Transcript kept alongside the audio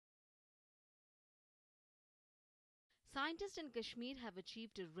Scientists in Kashmir have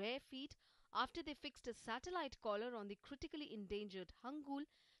achieved a rare feat after they fixed a satellite collar on the critically endangered Hangul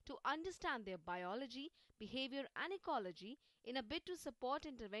to understand their biology, behavior and ecology in a bid to support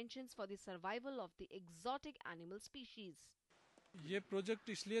interventions for the survival of the exotic animal species. ये project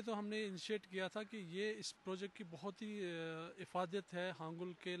इसलिए तो हमने initiate किया था कि ये इस project की बहुत ही इफादत है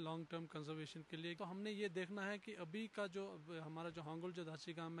हांगुल के लॉन्ग टर्म कंजर्वेशन के लिए। तो हमने ये देखना है कि अभी का जो हमारा जो हांगुल जो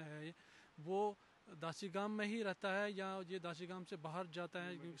दाचिगाम में है वो दाचिगाम में ही रहता है या ये दाचिगाम से बाहर जाता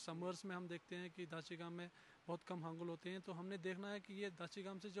है, क्योंकि समर्स में हम देखते हैं कि दाचिगाम में बहुत कम हांगुल होते हैं। तो हमने देखना है कि ये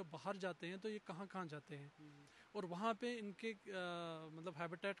दाचिगाम से जो बाहर जाते हैं तो ये कहाँ कहाँ जाते हैं और वहाँ पे इनके मतलब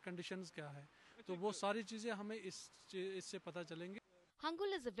हैबिटेट कंडीशंस क्या है, तो वो सारी चीज़ें हमें इससे पता चलेंगी।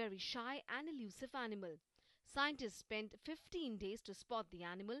 Hangul is a very shy and elusive animal. Scientists spent 15 days to spot the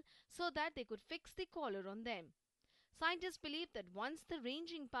animal so that they could fix the collar on them. Scientists believe that once the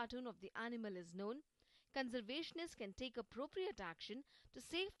ranging pattern of the animal is known, conservationists can take appropriate action to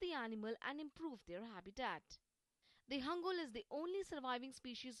save the animal and improve their habitat. The Hangul is the only surviving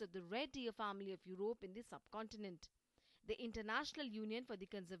species of the red deer family of Europe in the subcontinent. The International Union for the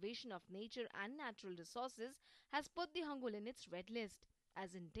Conservation of Nature and Natural Resources has put the Hangul in its red list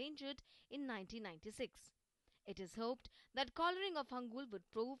as endangered in 1996. It is hoped that collaring of Hangul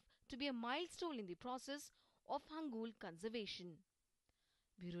would prove to be a milestone in the process of Hangul conservation.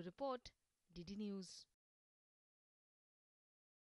 Bureau Report, DD News.